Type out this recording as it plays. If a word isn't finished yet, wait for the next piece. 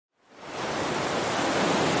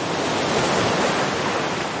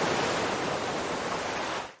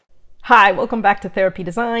Hi, welcome back to Therapy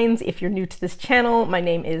Designs. If you're new to this channel, my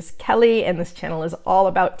name is Kelly, and this channel is all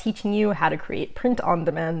about teaching you how to create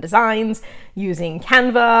print-on-demand designs using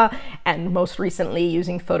Canva, and most recently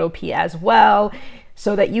using Photopea as well,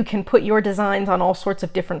 so that you can put your designs on all sorts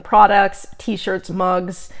of different products, t-shirts,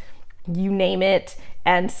 mugs, you name it,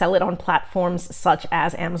 and sell it on platforms such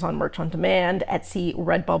as Amazon Merch on Demand, Etsy,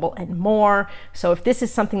 Redbubble, and more. So if this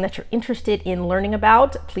is something that you're interested in learning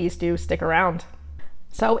about, please do stick around.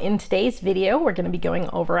 So in today's video, we're going to be going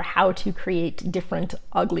over how to create different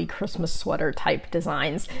ugly Christmas sweater type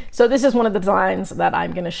designs. So this is one of the designs that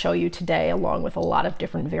I'm going to show you today, along with a lot of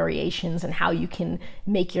different variations and how you can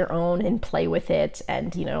make your own and play with it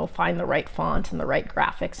and, you know, find the right font and the right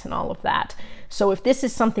graphics and all of that. So if this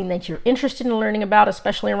is something that you're interested in learning about,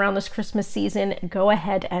 especially around this Christmas season, go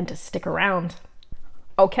ahead and stick around.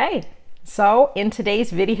 Okay. So in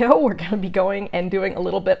today's video, we're going to be going and doing a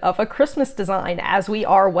little bit of a Christmas design as we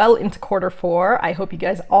are well into Q4. I hope you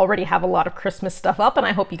guys already have a lot of Christmas stuff up, and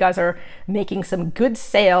I hope you guys are making some good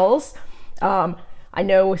sales. I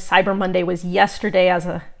know Cyber Monday was yesterday as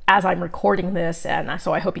I'm recording this, and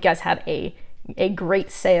so I hope you guys had a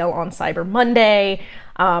great sale on Cyber Monday.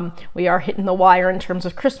 We are hitting the wire in terms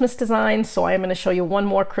of Christmas designs, so I am going to show you one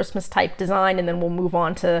more Christmas type design, and then we'll move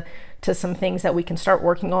on to some things that we can start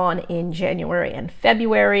working on in January and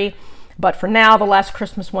February. But for now, the last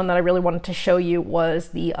Christmas one that I really wanted to show you was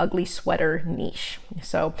the ugly sweater niche.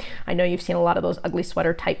 So I know you've seen a lot of those ugly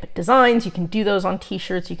sweater type designs. You can do those on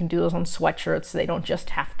t-shirts, you can do those on sweatshirts. They don't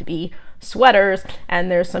just have to be sweaters,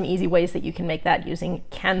 and there's some easy ways that you can make that using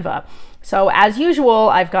Canva. So as usual,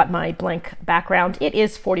 I've got my blank background. It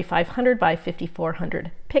is 4500 by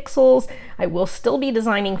 5400 pixels. I will still be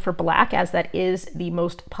designing for black, as that is the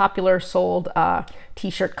most popular sold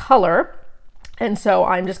t-shirt color. And so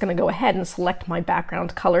I'm just going to go ahead and select my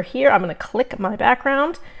background color here. I'm going to click my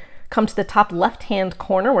background, come to the top left-hand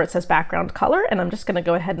corner where it says background color, and I'm just going to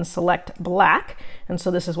go ahead and select black. And so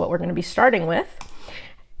this is what we're going to be starting with.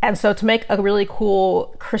 And so to make a really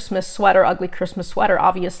cool Christmas sweater, ugly Christmas sweater,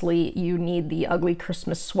 obviously you need the ugly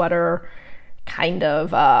Christmas sweater kind of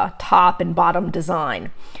top and bottom design.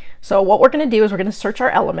 So what we're going to do is we're going to search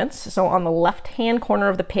our elements. So on the left-hand corner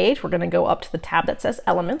of the page, we're going to go up to the tab that says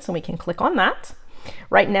elements, and we can click on that.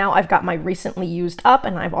 Right now I've got my recently used up,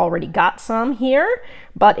 and I've already got some here.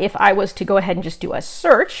 But if I was to go ahead and just do a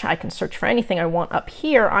search, I can search for anything I want up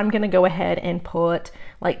here. I'm going to go ahead and put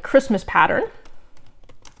like Christmas pattern.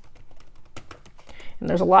 And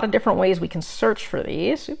there's a lot of different ways we can search for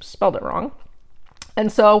these. Oops, spelled it wrong. And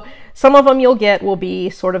so some of them you'll get will be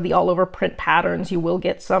sort of the all over print patterns. You will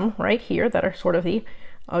get some right here that are sort of the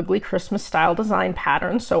ugly Christmas style design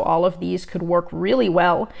patterns. So all of these could work really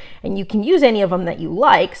well, and you can use any of them that you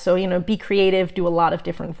like. So, you know, be creative, do a lot of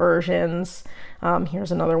different versions.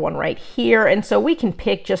 Here's another one right here. And so we can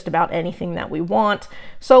pick just about anything that we want.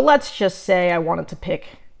 So let's just say I wanted to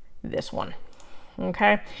pick this one.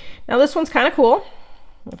 Okay. Now this one's kind of cool.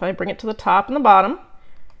 If I bring it to the top and the bottom,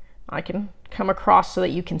 I can come across so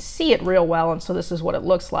that you can see it real well. And so this is what it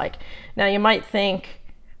looks like. Now you might think,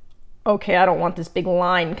 okay, I don't want this big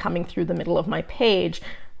line coming through the middle of my page.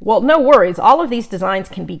 Well, no worries. All of these designs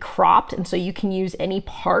can be cropped, and so you can use any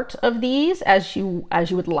part of these as you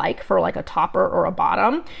would like for like a topper or a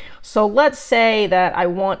bottom. So let's say that I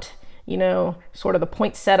want, you know, sort of the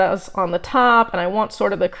poinsettias on the top, and I want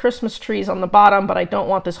sort of the Christmas trees on the bottom, but I don't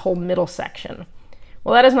want this whole middle section.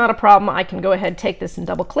 Well, that is not a problem. I can go ahead, take this and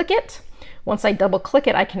double click it. Once I double click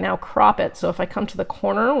it, I can now crop it. So if I come to the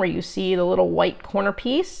corner where you see the little white corner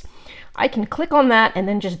piece, I can click on that and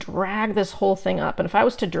then just drag this whole thing up. And if I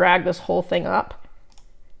was to drag this whole thing up,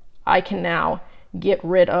 I can now get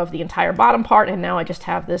rid of the entire bottom part, and now I just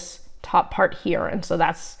have this top part here. And so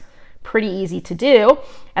that's pretty easy to do.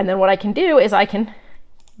 And then what I can do is I can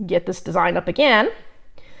get this design up again,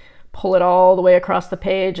 pull it all the way across the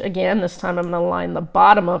page again. This time I'm going to line the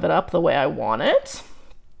bottom of it up the way I want it.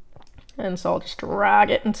 And so I'll just drag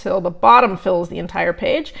it until the bottom fills the entire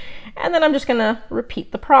page. And then I'm just going to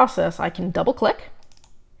repeat the process. I can double click,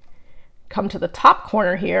 come to the top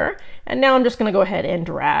corner here, and now I'm just going to go ahead and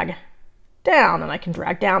drag down. And I can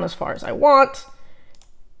drag down as far as I want.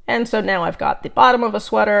 And so now I've got the bottom of a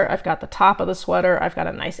sweater, I've got the top of the sweater, I've got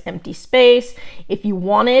a nice empty space. If you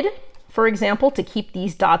wanted, for example, to keep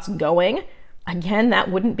these dots going, again,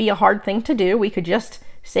 that wouldn't be a hard thing to do. We could just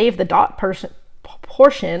save the dot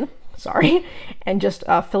portion, and just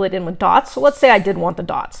fill it in with dots. So let's say I did want the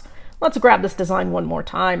dots. Let's grab this design one more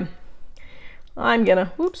time. I'm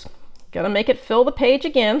gonna make it fill the page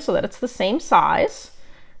again so that it's the same size.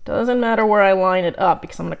 Doesn't matter where I line it up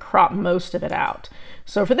because I'm going to crop most of it out.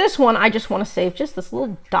 So for this one, I just want to save just this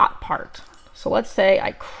little dot part. So let's say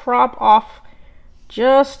I crop off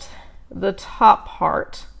just the top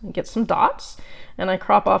part and get some dots, and I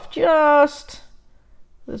crop off just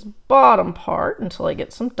this bottom part until I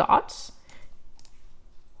get some dots.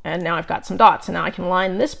 And now I've got some dots, and now I can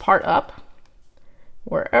line this part up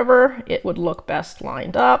wherever it would look best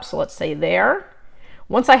lined up. So let's say there.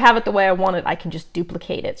 Once I have it the way I want it, I can just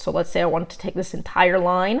duplicate it. So let's say I want to take this entire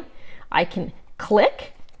line. I can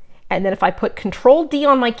click, and then if I put Control D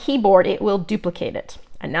on my keyboard, it will duplicate it.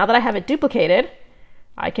 And now that I have it duplicated,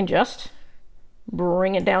 I can just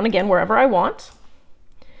bring it down again wherever I want.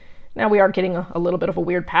 Now we are getting a little bit of a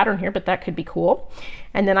weird pattern here, but that could be cool.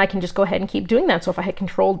 And then I can just go ahead and keep doing that. So if I hit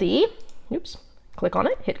Control D, oops, click on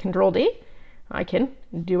it, hit Control D, I can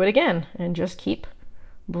do it again and just keep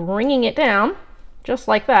bringing it down just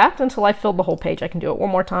like that until I fill the whole page. I can do it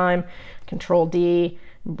one more time, Control D,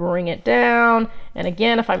 bring it down. And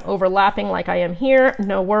again, if I'm overlapping like I am here,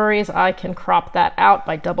 no worries. I can crop that out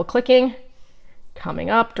by double clicking, coming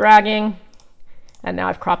up, dragging, and now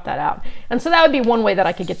I've cropped that out. And so that would be one way that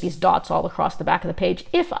I could get these dots all across the back of the page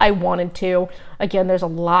if I wanted to. Again, there's a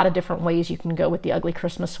lot of different ways you can go with the ugly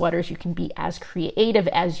Christmas sweaters. You can be as creative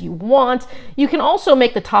as you want. You can also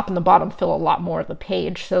make the top and the bottom fill a lot more of the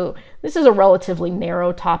page. So this is a relatively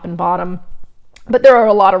narrow top and bottom, but there are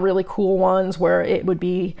a lot of really cool ones where it would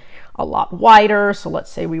be a lot wider. So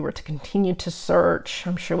let's say we were to continue to search.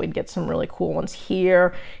 I'm sure we'd get some really cool ones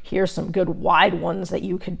here. Here's some good wide ones that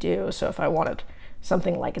you could do. So if I wanted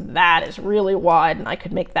something like that is really wide, and I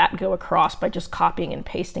could make that go across by just copying and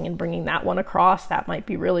pasting and bringing that one across, that might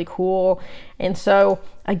be really cool. And so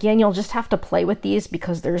again, you'll just have to play with these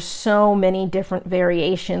because there's so many different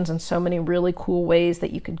variations and so many really cool ways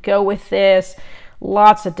that you could go with this.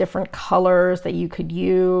 Lots of different colors that you could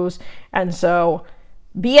use. And so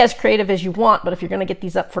be as creative as you want, but if you're going to get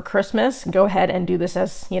these up for Christmas, go ahead and do this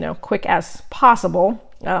as, quick as possible.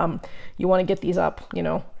 You want to get these up,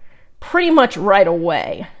 pretty much right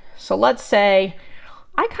away. So let's say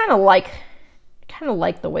I kind of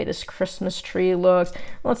like the way this Christmas tree looks.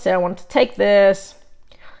 Let's say I want to take this.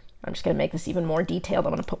 I'm just going to make this even more detailed.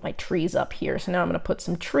 I'm going to put my trees up here. So now I'm going to put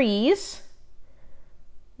some trees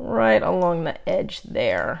right along the edge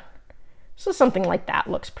there. So something like that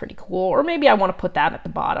looks pretty cool. Or maybe I want to put that at the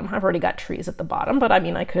bottom. I've already got trees at the bottom, but I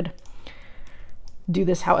mean, I could do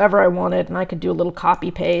this however I wanted, and I could do a little copy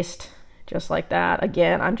paste just like that.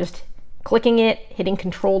 Again, I'm just clicking it, hitting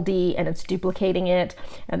Control D, and it's duplicating it,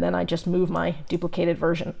 and then I just move my duplicated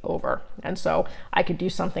version over. And so I could do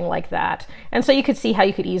something like that. And so you could see how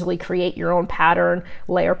you could easily create your own pattern,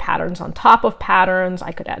 layer patterns on top of patterns.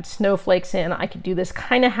 I could add snowflakes in. I could do this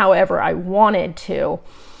kind of however I wanted to.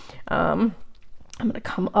 I'm going to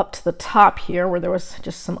come up to the top here where there was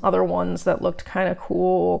just some other ones that looked kind of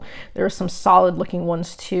cool. There were some solid looking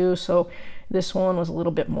ones too. So this one was a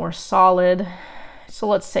little bit more solid. So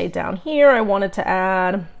let's say down here I wanted to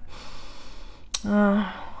add,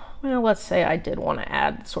 well, let's say I did want to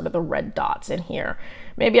add sort of the red dots in here.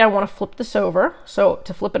 Maybe I want to flip this over. So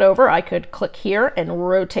to flip it over, I could click here and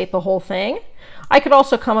rotate the whole thing. I could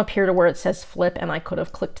also come up here to where it says flip, and I could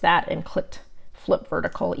have clicked that and clicked flip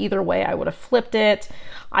vertical. Either way, I would have flipped it.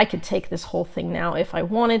 I could take this whole thing now if I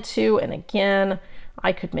wanted to, and again,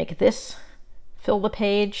 I could make this fill the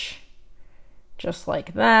page just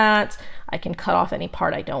like that. I can cut off any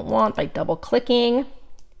part I don't want by double clicking,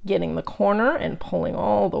 getting the corner and pulling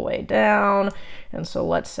all the way down. And so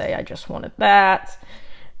let's say I just wanted that.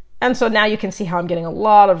 And so now you can see how I'm getting a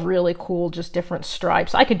lot of really cool, just different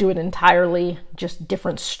stripes. I could do it entirely, just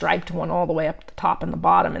different striped one all the way up the top and the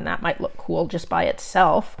bottom, and that might look cool just by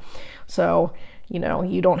itself. So, you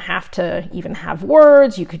don't have to even have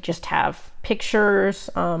words. You could just have pictures.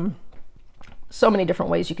 So many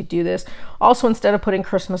different ways you could do this. Also, instead of putting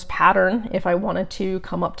Christmas pattern, if I wanted to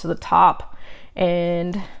come up to the top,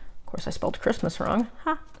 and of course I spelled Christmas wrong,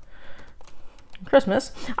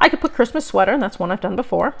 Christmas, I could put Christmas sweater, and that's one I've done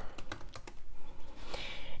before.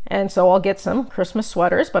 And so I'll get some Christmas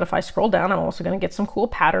sweaters, but if I scroll down, I'm also going to get some cool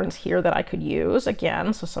patterns here that I could use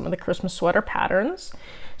again. So some of the Christmas sweater patterns.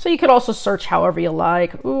 So you could also search however you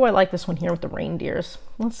like. Ooh, I like this one here with the reindeers.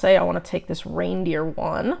 Let's say I want to take this reindeer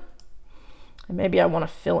one. And maybe I want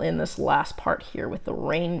to fill in this last part here with the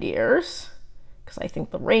reindeers because I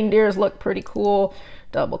think the reindeers look pretty cool.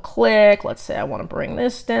 Double click. Let's say I want to bring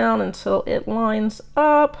this down until it lines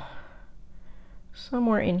up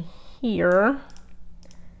somewhere in here.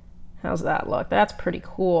 How's that look? That's pretty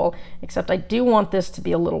cool, except I do want this to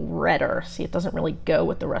be a little redder. See, it doesn't really go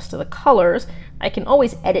with the rest of the colors. I can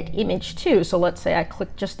always edit image too. So let's say I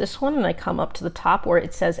click just this one and I come up to the top where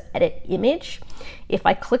it says edit image. If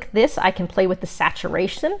I click this, I can play with the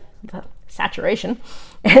saturation.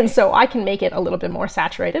 And so I can make it a little bit more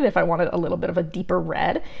saturated if I wanted a little bit of a deeper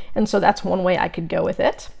red. And so that's one way I could go with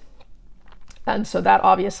it. And so that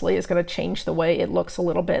obviously is going to change the way it looks a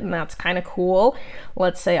little bit, and that's kind of cool.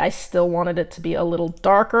 Let's say I still wanted it to be a little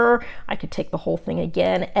darker. I could take the whole thing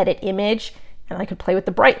again, edit image, and I could play with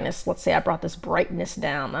the brightness. Let's say I brought this brightness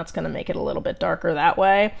down. That's going to make it a little bit darker that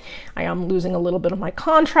way. I am losing a little bit of my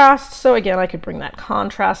contrast, so again, I could bring that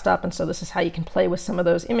contrast up, and so this is how you can play with some of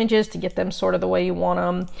those images to get them sort of the way you want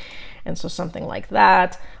them. And so something like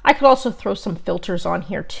that. I could also throw some filters on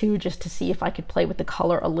here too, just to see if I could play with the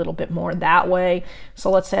color a little bit more that way. So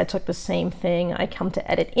let's say I took the same thing, I come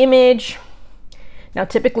to edit image. Now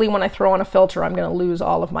typically when I throw on a filter, I'm going to lose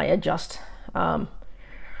all of my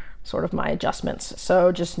my adjustments.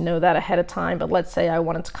 So just know that ahead of time. But let's say I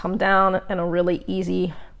wanted to come down, and a really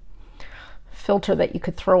easy filter that you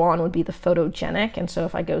could throw on would be the photogenic. And so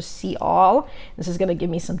if I go see all, this is going to give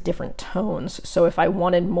me some different tones. So if I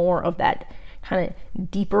wanted more of that kind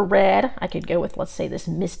of deeper red, I could go with, let's say, this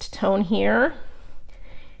mist tone here.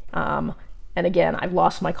 And again, I've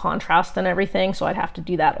lost my contrast and everything, so I'd have to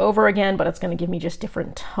do that over again, but it's going to give me just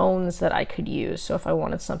different tones that I could use. So if I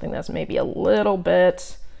wanted something that's maybe a little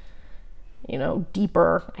bit, you know,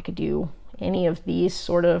 deeper, I could do any of these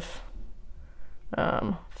sort of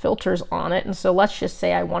filters on it. And so let's just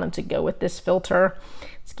say I wanted to go with this filter.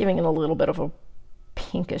 It's giving it a little bit of a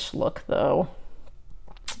pinkish look though.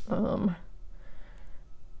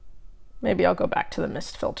 Maybe I'll go back to the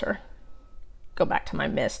mist filter. Go back to my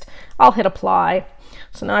mist. I'll hit apply.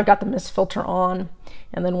 So now I've got the mist filter on,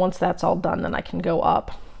 and then once that's all done, then I can go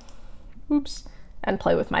up. Oops. And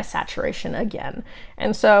play with my saturation again.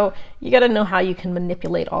 And so you got to know how you can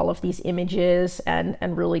manipulate all of these images and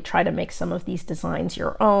really try to make some of these designs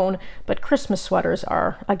your own. But Christmas sweaters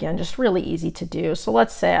are, again, just really easy to do. So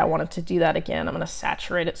let's say I wanted to do that again. I'm going to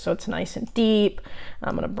saturate it so it's nice and deep.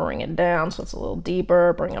 I'm going to bring it down so it's a little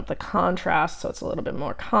deeper, bring up the contrast so it's a little bit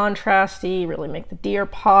more contrasty, really make the deer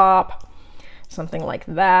pop, something like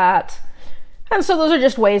that. And so those are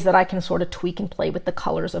just ways that I can sort of tweak and play with the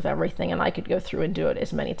colors of everything, and I could go through and do it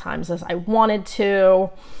as many times as I wanted to.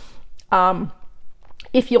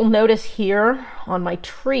 If you'll notice here on my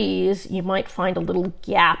trees, you might find a little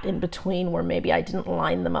gap in between where maybe I didn't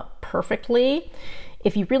line them up perfectly.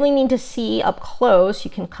 If you really need to see up close, you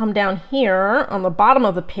can come down here on the bottom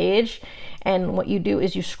of the page, and what you do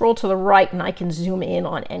is you scroll to the right and I can zoom in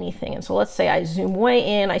on anything. And so let's say I zoom way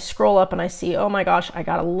in, I scroll up and I see, oh my gosh, I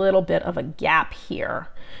got a little bit of a gap here.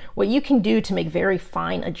 What you can do to make very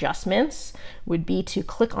fine adjustments would be to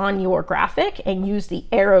click on your graphic and use the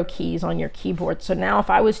arrow keys on your keyboard. So now if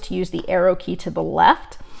I was to use the arrow key to the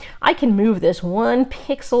left, I can move this 1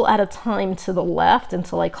 pixel at a time to the left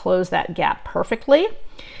until I close that gap perfectly.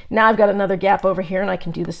 Now I've got another gap over here, and I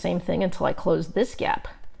can do the same thing until I close this gap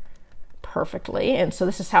perfectly. And so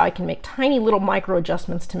this is how I can make tiny little micro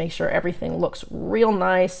adjustments to make sure everything looks real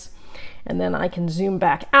nice. And then I can zoom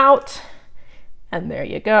back out, and there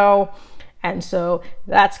you go. And so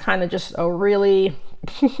that's kind of just a really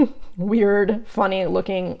weird, funny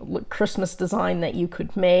looking Christmas design that you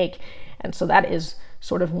could make. And so that is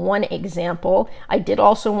sort of one example. I did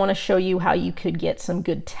also want to show you how you could get some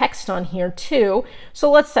good text on here too. So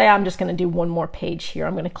let's say I'm just going to do one more page here.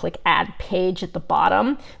 I'm going to click add page at the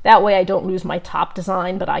bottom. That way I don't lose my top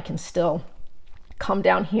design, but I can still come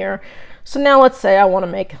down here. So now let's say I want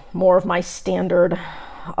to make more of my standard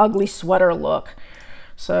ugly sweater look.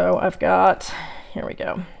 So I've got, here we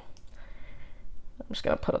go. I'm just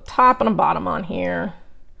going to put a top and a bottom on here.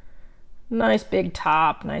 Nice big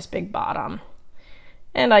top, nice big bottom.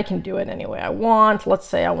 And I can do it any way I want. Let's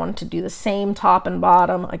say I wanted to do the same top and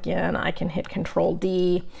bottom. Again, I can hit Control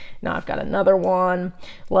D. Now I've got another one.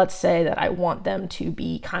 Let's say that I want them to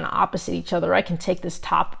be kind of opposite each other. I can take this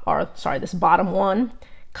this bottom one,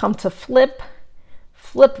 come to flip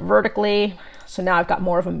vertically. So now I've got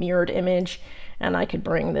more of a mirrored image, and I could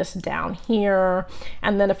bring this down here.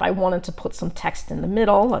 And then if I wanted to put some text in the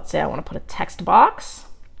middle, let's say I want to put a text box.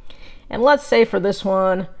 And let's say for this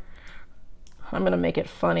one, I'm going to make it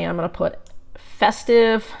funny. I'm going to put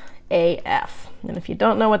festive AF. And if you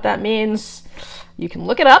don't know what that means, you can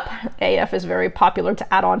look it up. AF is very popular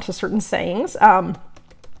to add on to certain sayings. And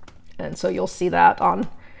so you'll see that on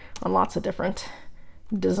lots of different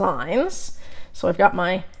designs. So I've got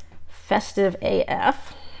my festive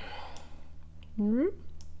AF.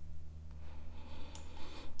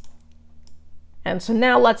 And so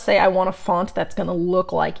now let's say I want a font that's going to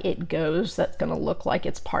look like it goes, that's going to look like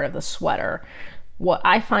it's part of the sweater. What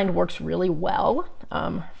I find works really well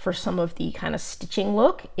for some of the kind of stitching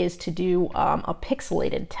look is to do a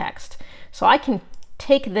pixelated text. So I can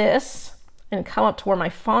take this and come up to where my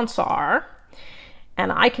fonts are,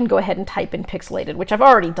 and I can go ahead and type in pixelated, which I've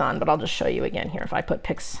already done, but I'll just show you again here. If I put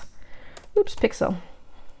pixelated,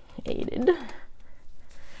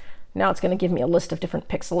 now it's going to give me a list of different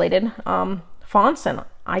pixelated fonts, and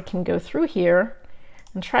I can go through here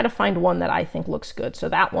and try to find one that I think looks good. So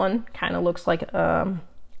that one kind of looks like a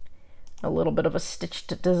little bit of a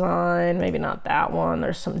stitched design, maybe not that one.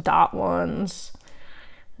 There's some dot ones.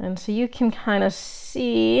 And so you can kind of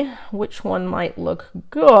see which one might look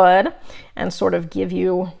good and sort of give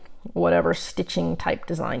you whatever stitching type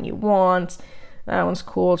design you want. That one's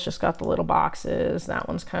cool, it's just got the little boxes. That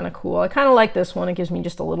one's kind of cool. I kind of like this one, it gives me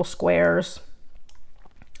just a little squares.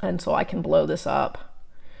 And so I can blow this up.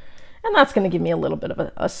 And that's going to give me a little bit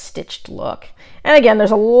of a stitched look. And again, there's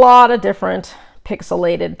a lot of different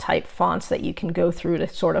pixelated type fonts that you can go through to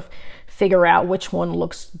sort of figure out which one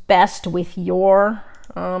looks best with your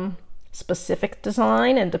specific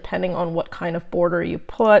design, and depending on what kind of border you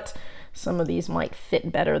put, some of these might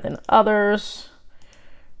fit better than others.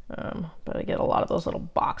 But I get a lot of those little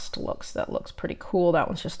boxed looks. That looks pretty cool. That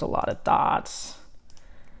one's just a lot of dots,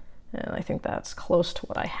 and I think that's close to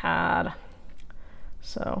what I had.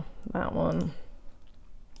 So that one,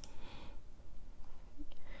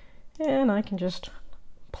 and I can just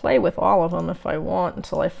play with all of them if I want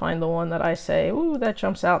until I find the one that I say, ooh, that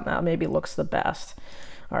jumps out, and that maybe looks the best.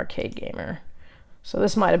 Arcade Gamer. So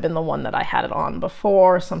this might have been the one that I had it on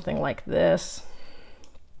before, something like this.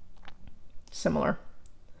 Similar.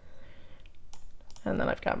 And then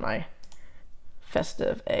I've got my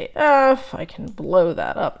Festive AF. I can blow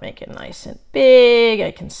that up, make it nice and big.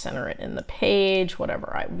 I can center it in the page,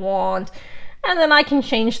 whatever I want. And then I can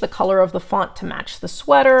change the color of the font to match the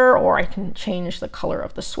sweater, or I can change the color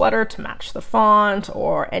of the sweater to match the font,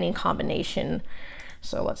 or any combination.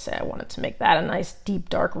 So let's say I wanted to make that a nice deep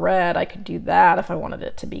dark red. I could do that. If I wanted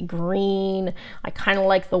it to be green, I kind of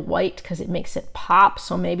like the white because it makes it pop.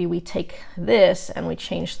 So maybe we take this and we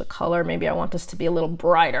change the color. Maybe I want this to be a little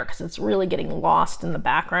brighter because it's really getting lost in the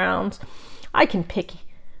background. I can pick,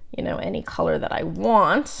 you know, any color that I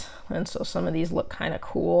want. And so some of these look kind of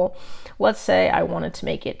cool. Let's say I wanted to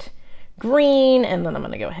make it green, and then I'm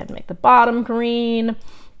going to go ahead and make the bottom green.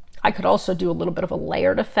 I could also do a little bit of a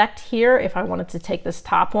layered effect here. If I wanted to take this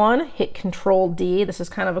top one, hit Control D, this is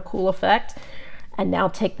kind of a cool effect, and now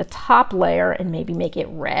take the top layer and maybe make it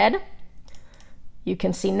red. You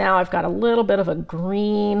can see now I've got a little bit of a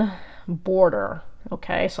green border.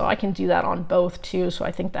 Okay, so I can do that on both too, so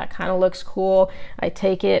I think that kind of looks cool. I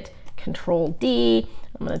take it, Control D,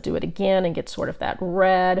 I'm going to do it again and get sort of that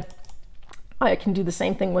red. I can do the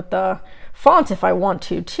same thing with the font if I want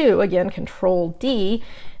to too. Again, Control D,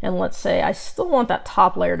 and let's say I still want that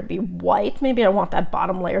top layer to be white. Maybe I want that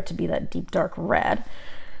bottom layer to be that deep dark red.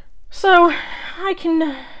 So I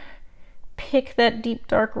can pick that deep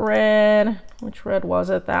dark red. Which red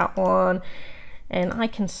was it? That one. And I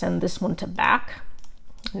can send this one to back.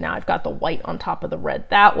 Now I've got the white on top of the red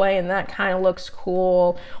that way, and that kind of looks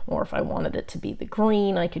cool. Or if I wanted it to be the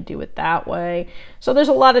green, I could do it that way. So there's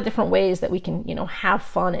a lot of different ways that we can, you know, have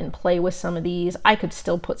fun and play with some of these. I could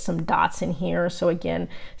still put some dots in here. So again,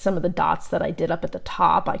 some of the dots that I did up at the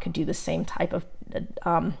top, I could do the same type of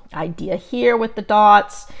idea here with the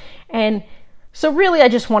dots. And so really, I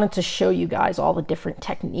just wanted to show you guys all the different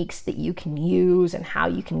techniques that you can use and how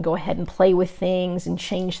you can go ahead and play with things and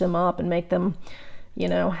change them up and make them, you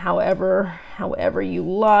know, however you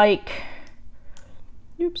like.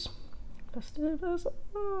 Oops, Festive is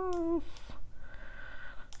off.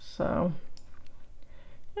 So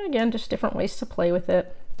again, just different ways to play with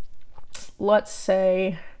it. Let's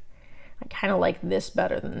say I kind of like this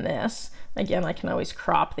better than this. Again, I can always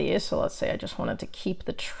crop these. So let's say I just wanted to keep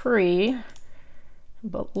the tree,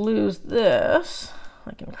 but lose this.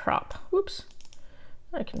 I can crop, whoops.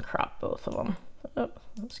 I can crop both of them. Oh,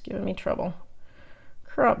 that's giving me trouble.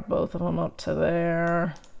 Crop both of them up to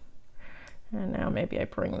there. And now maybe I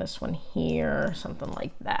bring this one here, something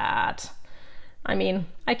like that. I mean,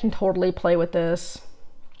 I can totally play with this,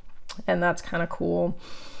 and that's kind of cool.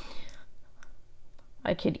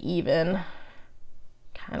 I could even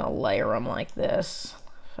kind of layer them like this.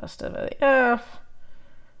 Festive AF.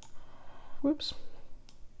 Whoops.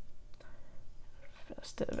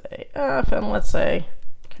 Festive AF, and let's say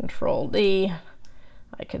Control D.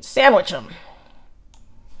 I could sandwich them.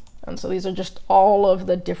 And so these are just all of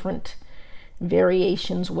the different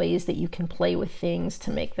variations, ways that you can play with things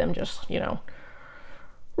to make them just, you know,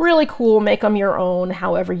 Really cool, make them your own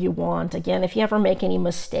however you want. Again, if you ever make any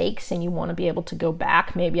mistakes and you want to be able to go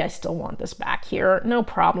back, maybe I still want this back here, no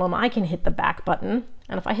problem. I can hit the back button,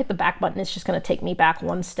 and if I hit the back button, it's just going to take me back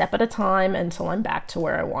one step at a time until I'm back to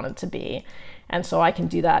where I want it to be. And so I can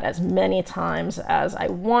do that as many times as I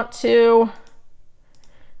want to.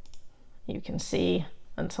 You can see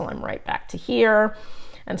until I'm right back to here.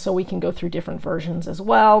 And so we can go through different versions as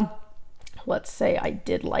well. Let's say I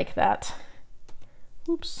did like that,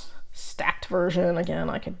 oops, stacked version. Again,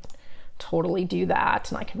 I could totally do that,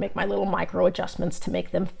 and I can make my little micro adjustments to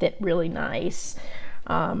make them fit really nice.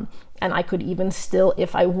 And I could even still,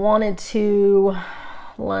 if I wanted to,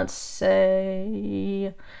 let's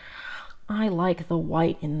say I like the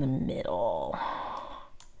white in the middle.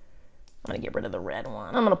 I'm gonna get rid of the red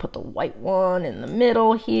one. I'm gonna put the white one in the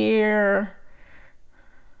middle here.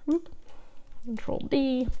 Oop. Control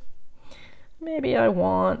D. Maybe I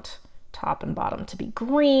want top and bottom to be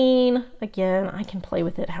green. Again, I can play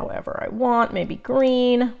with it however I want, maybe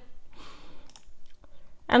green.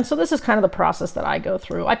 And so this is kind of the process that I go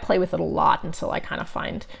through. I play with it a lot until I kind of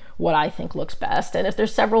find what I think looks best. And if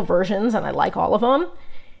there's several versions and I like all of them,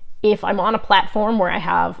 if I'm on a platform where I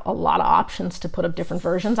have a lot of options to put up different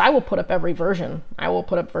versions, I will put up every version. I will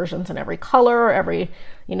put up versions in every color, every,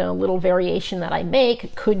 you know, little variation that I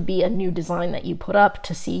make could be a new design that you put up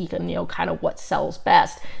to see, you know, kind of what sells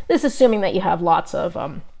best. This is assuming that you have lots of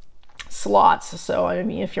slots. So, I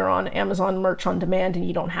mean, if you're on Amazon Merch on Demand and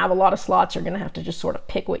you don't have a lot of slots, you're going to have to just sort of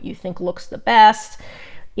pick what you think looks the best.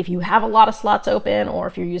 If you have a lot of slots open, or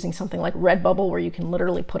if you're using something like Redbubble where you can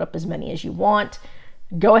literally put up as many as you want,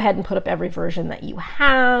 go ahead and put up every version that you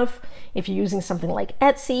have. If you're using something like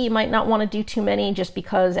Etsy, you might not want to do too many, just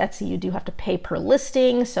because Etsy you do have to pay per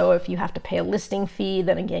listing. So if you have to pay a listing fee,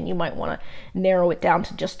 then again, you might want to narrow it down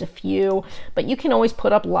to just a few. But you can always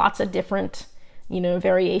put up lots of different, you know,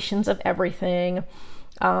 variations of everything.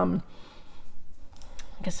 Like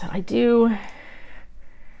I said, I do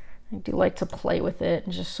like to play with it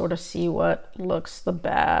and just sort of see what looks the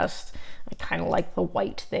best. I kind of like the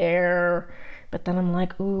white there. But then I'm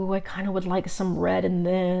like, ooh, I kind of would like some red in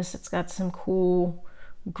this. It's got some cool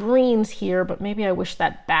greens here, but maybe I wish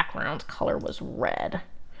that background color was red.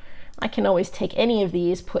 I can always take any of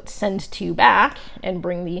these, put send to back, and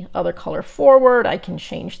bring the other color forward. I can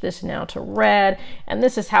change this now to red, and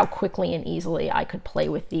this is how quickly and easily I could play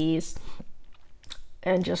with these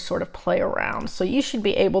and just sort of play around. So you should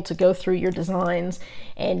be able to go through your designs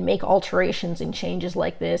and make alterations and changes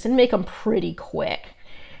like this and make them pretty quick.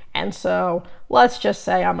 And so let's just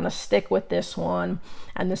say I'm going to stick with this one,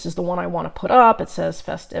 and this is the one I want to put up. It says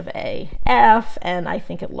Festive AF, and I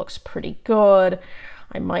think it looks pretty good.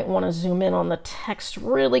 I might want to zoom in on the text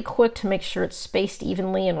really quick to make sure it's spaced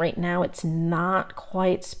evenly, and right now it's not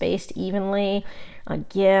quite spaced evenly.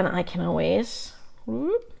 Again, I can always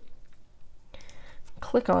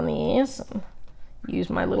click on these and use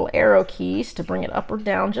my little arrow keys to bring it up or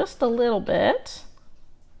down just a little bit.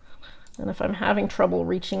 And if I'm having trouble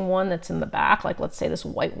reaching one that's in the back, like let's say this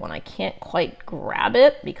white one, I can't quite grab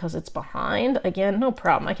it because it's behind. Again, no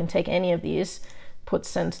problem. I can take any of these, put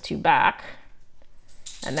send to back,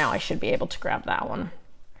 and now I should be able to grab that one.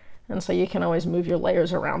 And so you can always move your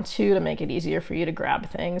layers around too to make it easier for you to grab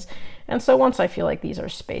things. And so once I feel like these are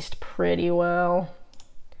spaced pretty well,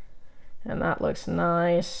 and that looks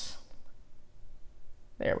nice,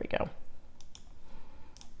 there we go.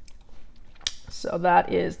 So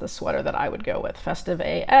that is the sweater that I would go with, Festive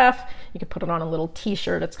AF. You could put it on a little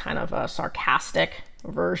t-shirt. It's kind of a sarcastic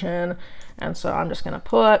version. And so I'm just gonna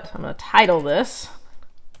title this,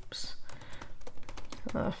 oops,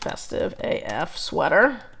 Festive AF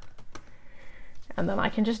sweater. And then I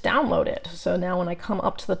can just download it. So now when I come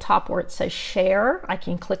up to the top where it says share, I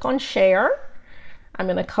can click on share. I'm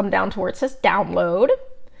gonna come down to where it says download.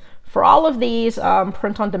 For all of these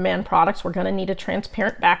print-on-demand products, we're going to need a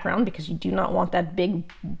transparent background because you do not want that big,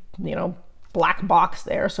 you know, black box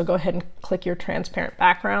there. So go ahead and click your transparent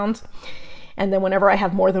background. And then whenever I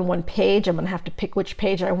have more than one page, I'm going to have to pick which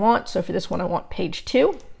page I want. So for this one, I want page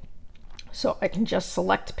 2. So I can just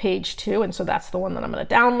select page 2. And so that's the one that I'm going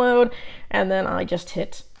to download. And then I just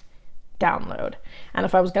hit download. And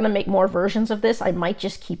if I was going to make more versions of this, I might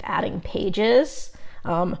just keep adding pages.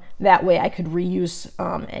 That way I could reuse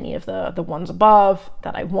any of the ones above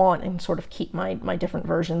that I want and sort of keep my different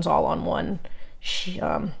versions all on one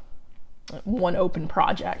one open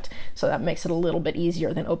project. So that makes it a little bit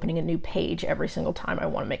easier than opening a new page every single time I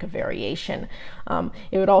want to make a variation.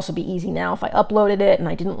 It would also be easy now if I uploaded it and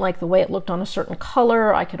I didn't like the way it looked on a certain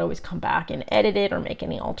color, I could always come back and edit it or make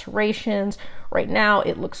any alterations. Right now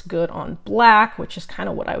it looks good on black, which is kind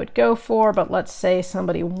of what I would go for, but let's say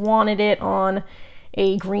somebody wanted it on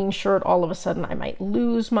a green shirt, all of a sudden I might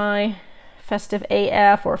lose my festive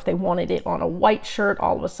AF, or if they wanted it on a white shirt,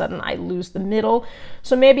 all of a sudden I lose the middle.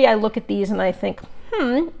 So maybe I look at these and I think,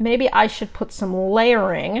 maybe I should put some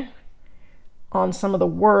layering on some of the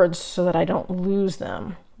words so that I don't lose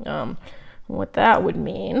them. What that would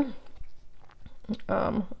mean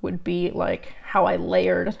would be like how I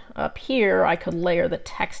layered up here, I could layer the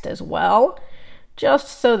text as well,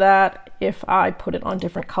 just so that if I put it on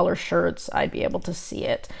different color shirts, I'd be able to see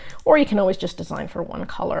it. Or you can always just design for one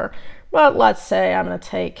color. But let's say I'm going to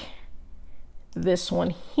take this one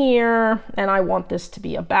here, and I want this to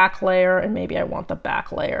be a back layer, and maybe I want the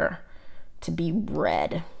back layer to be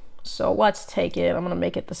red. So let's take it, I'm going to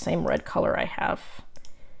make it the same red color I have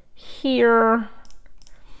here.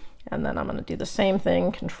 And then I'm going to do the same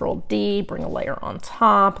thing, Control D, bring a layer on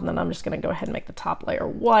top, and then I'm just going to go ahead and make the top layer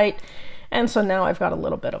white. And so now I've got a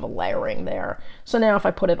little bit of a layering there. So now if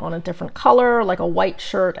I put it on a different color, like a white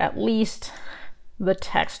shirt at least, the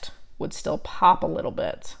text would still pop a little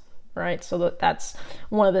bit, right? So that's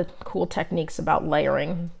one of the cool techniques about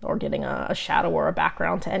layering or getting a shadow or a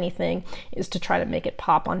background to anything, is to try to make it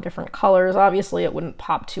pop on different colors. Obviously it wouldn't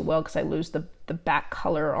pop too well because I lose the back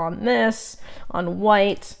color on this, on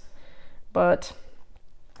white, but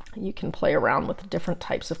you can play around with the different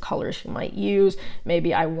types of colors you might use.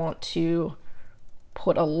 Maybe I want to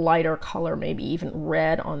put a lighter color, maybe even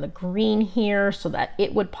red on the green here so that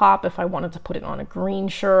it would pop if I wanted to put it on a green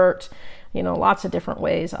shirt. You know, lots of different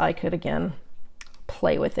ways I could, again,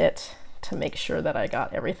 play with it to make sure that I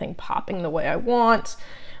got everything popping the way I want.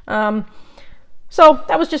 So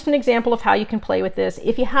that was just an example of how you can play with this.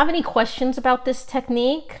 If you have any questions about this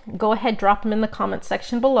technique, go ahead, drop them in the comment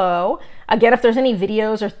section below. Again, if there's any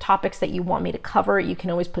videos or topics that you want me to cover, you can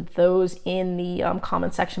always put those in the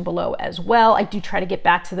comment section below as well. I do try to get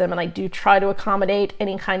back to them, and I do try to accommodate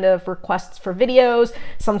any kind of requests for videos.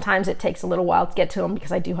 Sometimes it takes a little while to get to them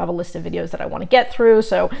because I do have a list of videos that I want to get through,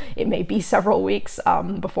 so it may be several weeks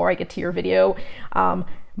before I get to your video,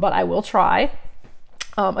 but I will try.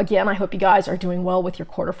 Again, I hope you guys are doing well with your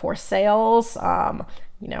Q4 sales.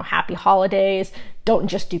 You know, happy holidays. Don't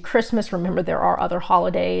just do Christmas. Remember, there are other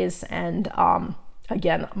holidays. And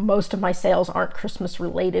again, most of my sales aren't Christmas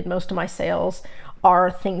related. Most of my sales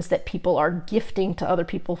are things that people are gifting to other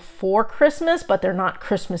people for Christmas, but they're not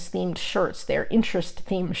Christmas themed shirts. They're interest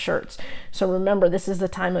themed shirts. So remember, this is the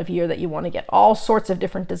time of year that you want to get all sorts of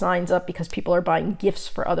different designs up because people are buying gifts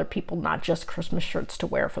for other people, not just Christmas shirts to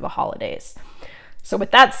wear for the holidays. So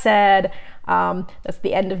with that said, that's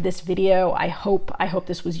the end of this video. I hope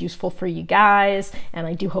this was useful for you guys, and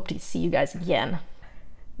I do hope to see you guys again.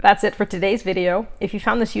 That's it for today's video. If you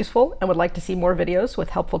found this useful and would like to see more videos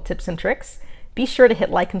with helpful tips and tricks, be sure to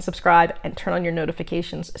hit like and subscribe and turn on your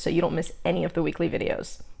notifications so you don't miss any of the weekly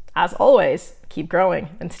videos. As always, keep growing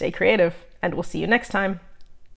and stay creative, and we'll see you next time.